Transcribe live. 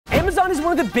Amazon is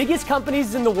one of the biggest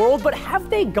companies in the world, but have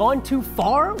they gone too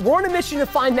far? We're on a mission to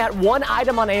find that one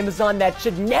item on Amazon that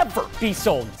should never be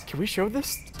sold. Can we show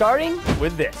this? Starting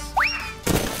with this.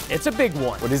 It's a big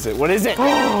one. What is it? What is it?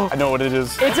 I know what it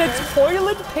is. It's a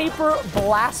toilet paper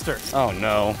blaster. Oh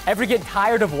no. Ever get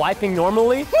tired of wiping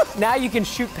normally? Now you can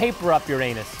shoot paper up your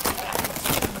anus.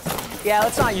 Yeah,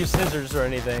 let's not use scissors or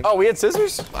anything. Oh, we had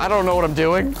scissors? I don't know what I'm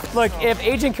doing. Look, if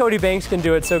Agent Cody Banks can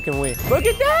do it, so can we. Look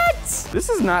at that! This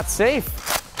is not safe.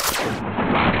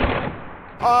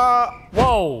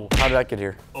 Whoa. How did that get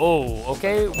here? Oh,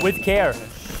 okay, with care.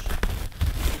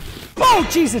 Oh,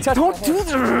 Jesus, don't do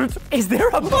that. Is there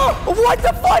a, what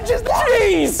the fudge is that?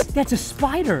 Jeez. That's a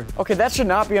spider. Okay, that should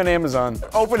not be on Amazon.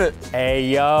 Open it. Hey,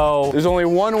 yo. There's only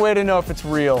one way to know if it's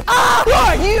real.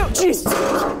 Ah, you, jeez.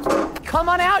 Come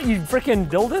on out, you freaking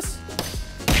dildos.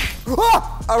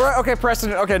 All right, okay,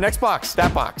 Preston, okay, next box,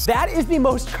 that box. That is the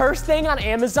most cursed thing on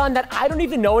Amazon that I don't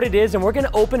even know what it is, and we're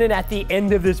gonna open it at the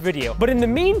end of this video. But in the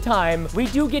meantime, we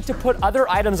do get to put other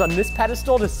items on this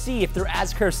pedestal to see if they're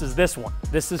as cursed as this one.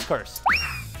 This is cursed.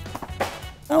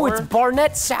 Oh, it's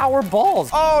Barnett sour balls.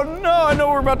 Oh no, I know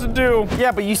what we're about to do.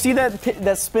 Yeah, but you see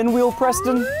that spin wheel,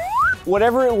 Preston?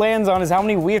 Whatever it lands on is how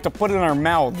many we have to put in our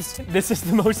mouths. This is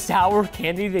the most sour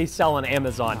candy they sell on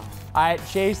Amazon. All right,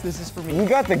 Chase, this is for me. You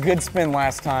got the good spin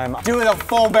last time. Do it a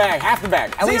full bag, half the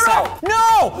bag. At least half.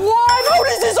 No! What? How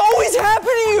does this always happen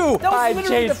to you? That was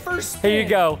literally the first spin. Here you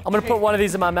go. I'm gonna put one of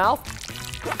these in my mouth.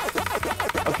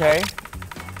 Okay.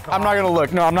 I'm not gonna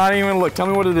look. No, I'm not even gonna look. Tell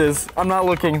me what it is. I'm not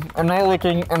looking. I'm not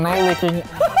looking. I'm not looking.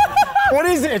 What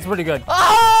is it? It's pretty good.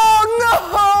 Oh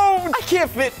no! I can't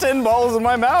fit 10 balls in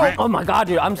my mouth. Oh my God,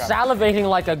 dude, I'm salivating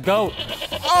like a goat.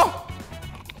 Oh!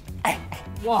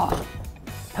 Whoa.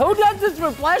 Who does this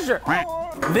for pleasure?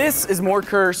 This is more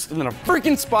cursed than a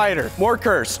freaking spider. More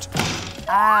cursed.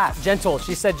 Ah, gentle,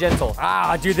 she said gentle.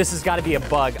 Ah, dude, this has gotta be a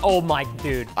bug. Oh my,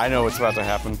 dude. I know what's about to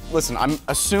happen. Listen, I'm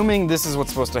assuming this is what's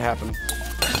supposed to happen.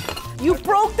 You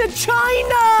broke the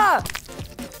china!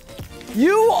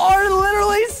 You are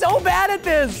literally so bad at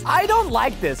this. I don't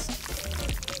like this.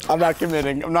 I'm not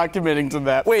committing. I'm not committing to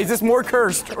that. Wait, is this more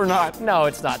cursed or not? No,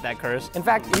 it's not that cursed. In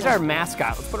fact, he's our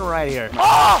mascot. Let's put him right here.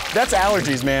 Ah! That's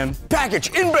allergies, man.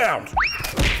 Package inbound.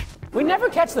 We never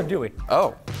catch them, do we?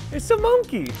 Oh. It's a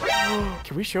monkey.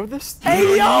 Can we show this?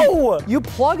 Hey, yo! You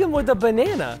plug him with a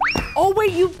banana. Oh,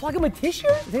 wait, you plug him with tissue?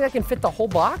 You think I can fit the whole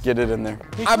box? Get it in there.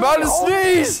 I'm about to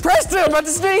sneeze! Preston, I'm about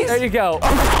to sneeze! There you go.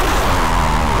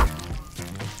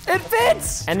 It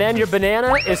fits! And then your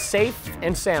banana is safe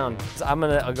and sound. So I'm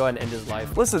gonna go ahead and end his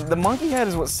life. Listen, the monkey head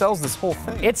is what sells this whole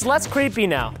thing. It's less creepy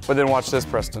now. But then watch this,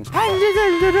 Preston.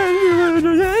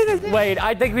 Wait,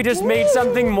 I think we just made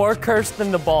something more cursed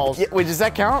than the balls. Yeah, wait, does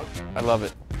that count? I love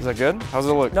it. Is that good? How's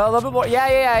it look? No, a little bit more.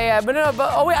 Yeah. But no,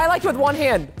 oh wait, I like it with one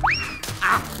hand.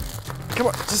 Ah. Come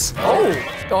on, just.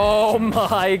 Oh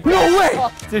my God. No way!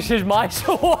 This is my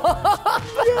swamp.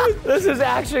 This is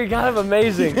actually kind of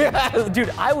amazing. Yes. Dude,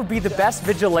 I would be the best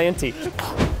vigilante.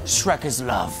 Shrek is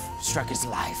love. Shrek is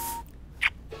life.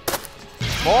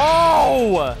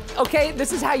 Oh! Okay,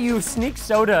 this is how you sneak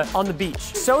soda on the beach.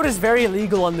 Soda's very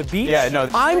illegal on the beach. Yeah, no.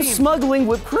 I'm smuggling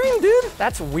whipped cream, dude.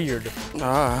 That's weird. Do you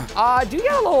got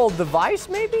a little device,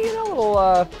 maybe? You know, a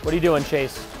little, what are you doing,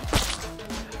 Chase?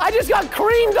 I just got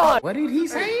creamed on. What did he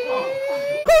say?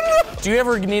 Do you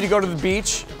ever need to go to the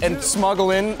beach and smuggle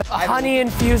in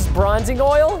honey-infused bronzing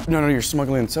oil? No, you're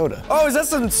smuggling in soda. Oh, is that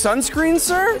some sunscreen,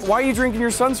 sir? Why are you drinking your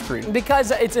sunscreen?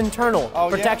 Because it's internal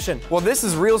protection. Yeah? Well, this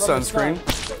is real sunscreen.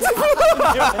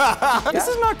 This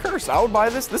is not cursed. I would buy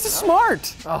this. This is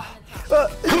smart.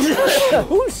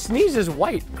 Who sneezes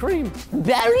white cream?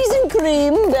 Berries and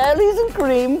cream, berries and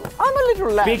cream. I'm a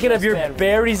little lad. Speaking of your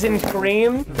berries and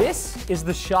cream, this is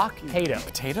the shock potato.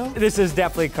 Potato? This is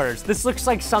definitely cursed. This looks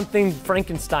like something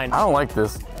Frankenstein. I don't like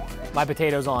this. My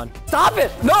potato's on. Stop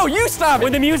it! No, you stop it!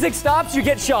 When the music stops, you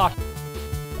get shocked.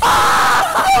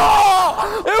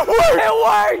 Oh, it works! It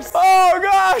works! Oh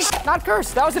gosh! Not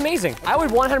cursed, that was amazing. I would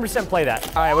 100% play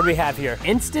that. All right, what do we have here?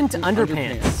 Instant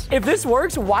underpants. If this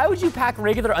works, why would you pack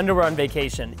regular underwear on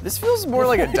vacation? This feels more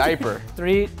like a diaper.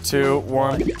 3, 2,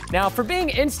 1. Now, for being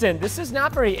instant, this is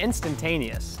not very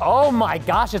instantaneous. Oh my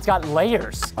gosh, it's got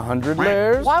layers. 100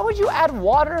 layers? Why would you add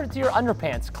water to your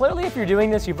underpants? Clearly, if you're doing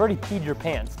this, you've already peed your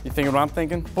pants. You thinking what I'm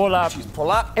thinking? Pull up.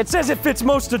 Pull up. It says it fits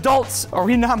most adults. Are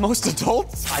we not most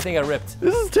adults? I think I ripped.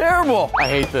 This is terrible. I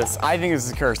hate this. I think this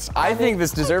is cursed. I think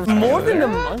this deserves more than the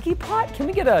monkey pot. Can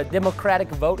we get a democratic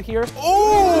vote here?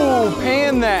 Oh,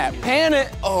 pan that. Pan it.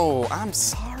 Oh, I'm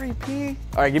sorry, P.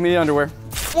 All right, give me the underwear.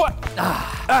 What?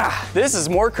 This is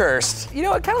more cursed. You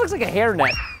know, it kind of looks like a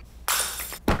hairnet.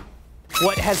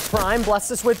 What has Prime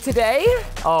blessed us with today?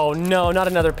 Oh no, not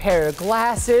another pair of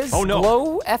glasses. Oh no.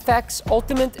 Glow FX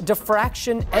Ultimate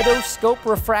Diffraction Edoscope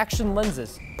Refraction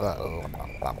Lenses. Whoa,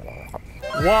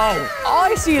 all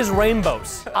I see is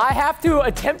rainbows. I have to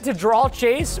attempt to draw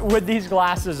Chase with these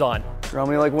glasses on. Draw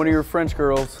me like one of your French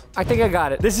girls. I think I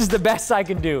got it. This is the best I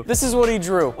can do. This is what he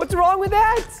drew. What's wrong with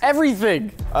that?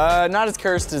 Everything. Not as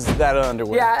cursed as that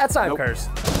underwear. Yeah, that's not Nope. cursed.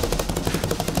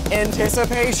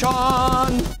 Anticipation.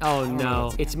 Oh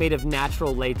no, it's made of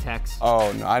natural latex.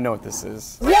 Oh no, I know what this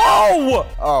is. Whoa!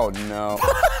 Oh no.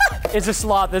 It's a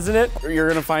sloth, isn't it? You're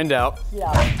gonna find out.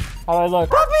 Yeah. Oh, look.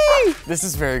 Puppy! This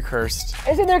is very cursed.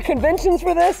 Isn't there conventions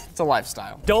for this? It's a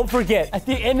lifestyle. Don't forget, at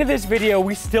the end of this video,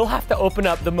 we still have to open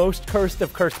up the most cursed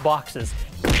of cursed boxes.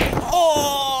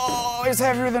 Oh, it's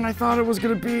heavier than I thought it was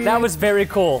gonna be. That was very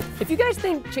cool. If you guys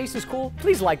think Chase is cool,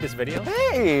 please like this video.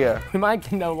 Hey! We might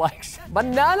get no likes.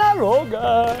 Banana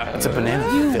roga. It's a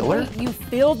banana filler? You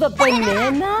fill the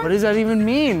banana? What does that even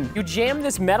mean? You jam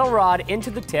this metal rod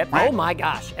into the tip. Oh my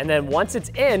gosh. And then once it's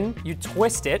in, you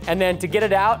twist it. And then to get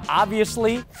it out,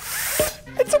 obviously,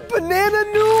 it's a banana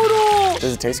noodle.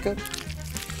 Does it taste good?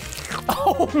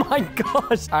 Oh my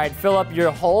gosh. All right, fill up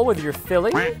your hole with your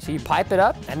filling. So you pipe it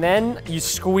up and then you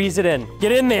squeeze it in.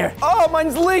 Get in there. Oh,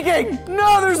 mine's leaking!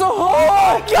 No, there's a hole!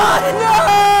 Oh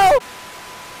God, no!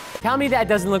 Tell me that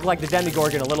doesn't look like the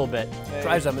Demogorgon a little bit.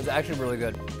 Try some, it's actually really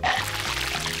good.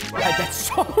 God, that's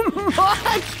so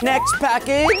much. Next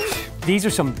package. These are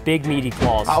some big meaty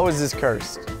claws. How is this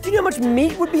cursed? Do you know how much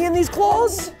meat would be in these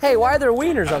claws? Hey, why are there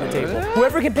wieners on the table?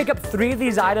 Whoever can pick up 3 of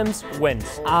these items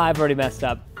wins. I've already messed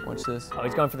up. What's this? Oh,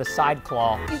 he's going for the side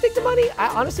claw. You think the money? I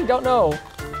honestly don't know.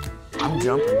 I'm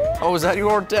jumping. Oh, is that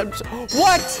your dead?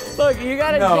 What? Look, you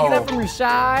gotta No. pick it up from your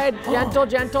side. Gentle,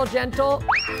 gentle, gentle.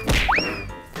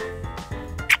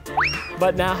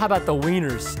 But now, how about the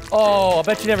wieners? Oh, I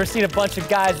bet you've never seen a bunch of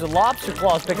guys with lobster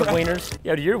claws pick up wieners.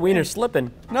 Yo, your wiener's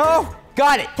slipping. No.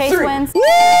 Got it. Chase wins.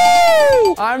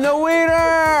 Woo! I'm the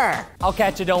wiener. I'll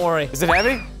catch you, don't worry. Is it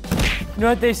heavy? You know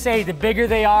what they say, the bigger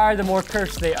they are, the more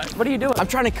cursed they are. What are you doing? I'm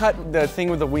trying to cut the thing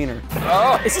with the wiener.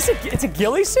 Is this it's a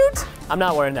ghillie suit? I'm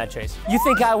not wearing that, Chase. You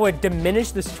think I would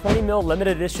diminish this 20 mil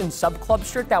limited edition sub club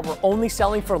shirt that we're only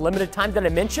selling for a limited time that I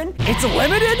mentioned? It's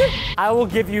limited? I will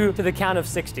give you to the count of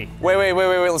 60. Wait.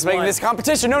 Let's make 1, this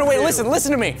competition. No, wait, 2,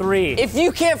 listen to me. 3. If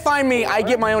you can't find me, I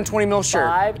get my own 20 mil shirt.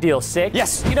 5, deal 6.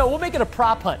 Yes. You know, we'll make it a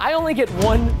prop hunt. I only get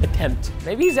 1 attempt.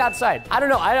 Maybe he's outside. I don't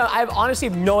know. I honestly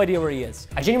have no idea where he is.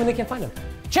 I genuinely can't find him.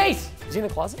 Chase! Is he in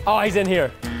the closet? Oh, he's in here.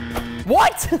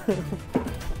 What?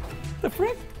 The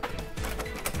frick?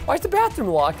 Why is the bathroom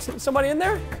locked? Is somebody in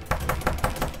there?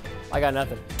 I got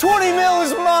nothing. 20 mil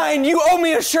is mine. You owe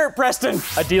me a shirt, Preston.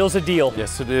 A deal's a deal.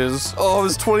 Yes, it is. Oh,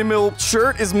 this 20 mil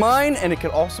shirt is mine, and it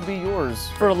could also be yours.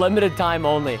 For a limited time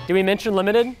only. Did we mention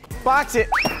limited? Box it.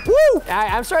 Woo!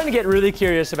 I'm starting to get really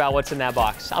curious about what's in that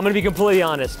box. I'm gonna be completely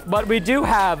honest. But we do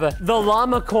have the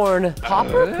llama corn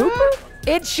popper pooper.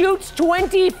 It shoots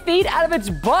 20 feet out of its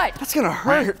butt. That's gonna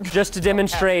hurt. Just to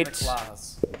demonstrate.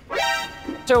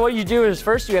 So what you do is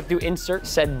first you have to insert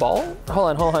said ball.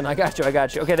 Hold on, I got you.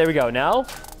 Okay, there we go. Now.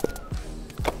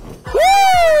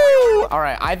 Woo! All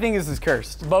right, I think this is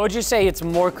cursed. But would you say it's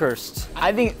more cursed?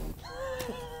 I think.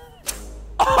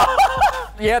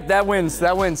 Yep, that wins.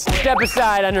 Step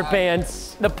aside,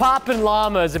 underpants. The poppin'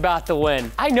 llama is about to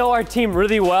win. I know our team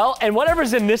really well, and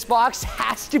whatever's in this box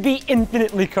has to be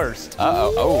infinitely cursed.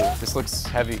 Uh-oh. Oh, this looks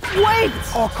heavy. Wait!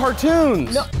 Oh,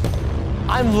 cartoons. No.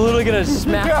 I'm literally gonna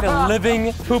smack the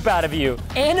living poop out of you.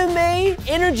 Anime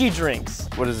energy drinks.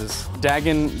 What is this?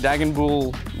 Dagon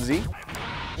Bull Z?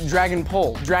 Dragon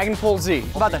Pole Z.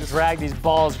 I'm about to drag these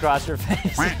balls across your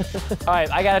face. All right,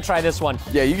 I gotta try this one.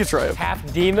 Yeah, you can try it.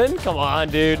 Half demon? Come on,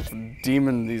 dude.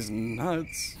 Demon these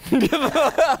nuts.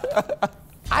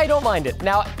 I don't mind it.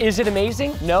 Now, is it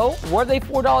amazing? No. Were they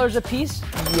 $4 a piece?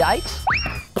 Yikes.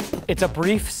 It's a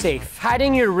brief safe.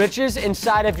 Hiding your riches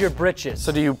inside of your britches.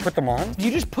 So do you put them on?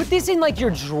 You just put this in like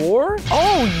your drawer?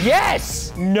 Oh,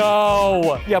 yes!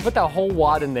 No. Yeah, put that whole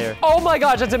wad in there. Oh my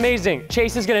gosh, that's amazing.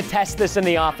 Chase is gonna test this in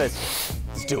the office.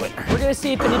 Let's do it. We're gonna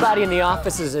see if anybody in the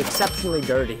office is exceptionally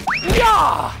dirty.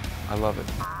 Yeah! I love it.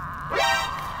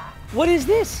 What is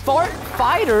this? Fart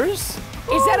fighters?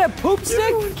 Is that a poop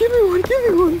stick? Give me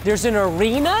one. There's an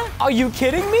arena? Are you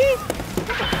kidding me?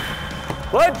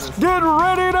 Let's get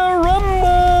ready to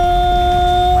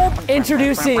rumble!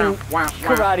 Introducing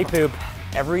karate poop.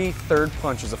 Every third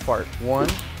punch is a fart. 1,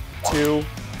 2.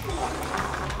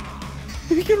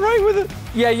 You can write with it.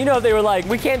 Yeah, you know, they were like,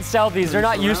 we can't sell these. They're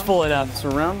not useful enough.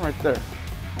 Surround right there.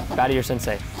 Bow to your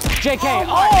sensei. JK,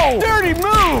 oh! Dirty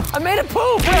move! I made a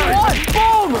poop! What do you want?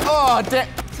 Boom! Oh,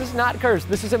 is not cursed.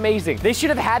 This is amazing. They should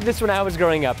have had this when I was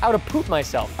growing up. I would have pooped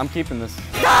myself. I'm keeping this.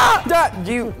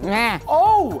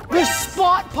 Oh, the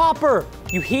spot popper.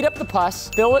 You heat up the pus,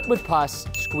 fill it with pus,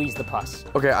 squeeze the pus.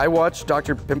 Okay, I watched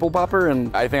Dr. Pimple Popper,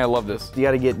 and I think I love this. You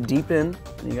gotta get deep in,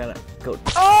 and you gotta go.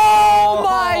 Oh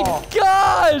my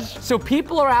gosh! So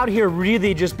people are out here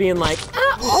really just being like,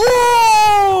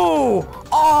 oh!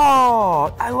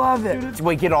 Oh, I love it.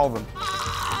 Wait, get all of them.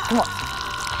 Come on.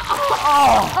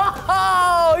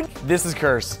 Oh! This is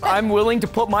cursed. I'm willing to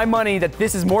put my money that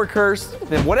this is more cursed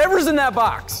than whatever's in that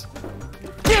box.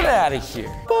 Get out of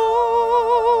here.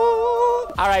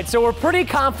 All right, so we're pretty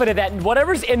confident that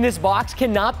whatever's in this box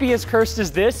cannot be as cursed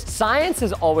as this. Science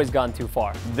has always gone too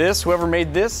far. This, whoever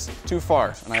made this, too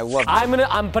far, and I love it.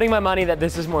 I'm putting my money that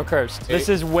this is more cursed. This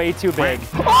is way too big.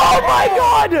 Oh my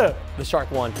God! The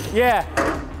shark won. Yeah,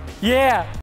 yeah.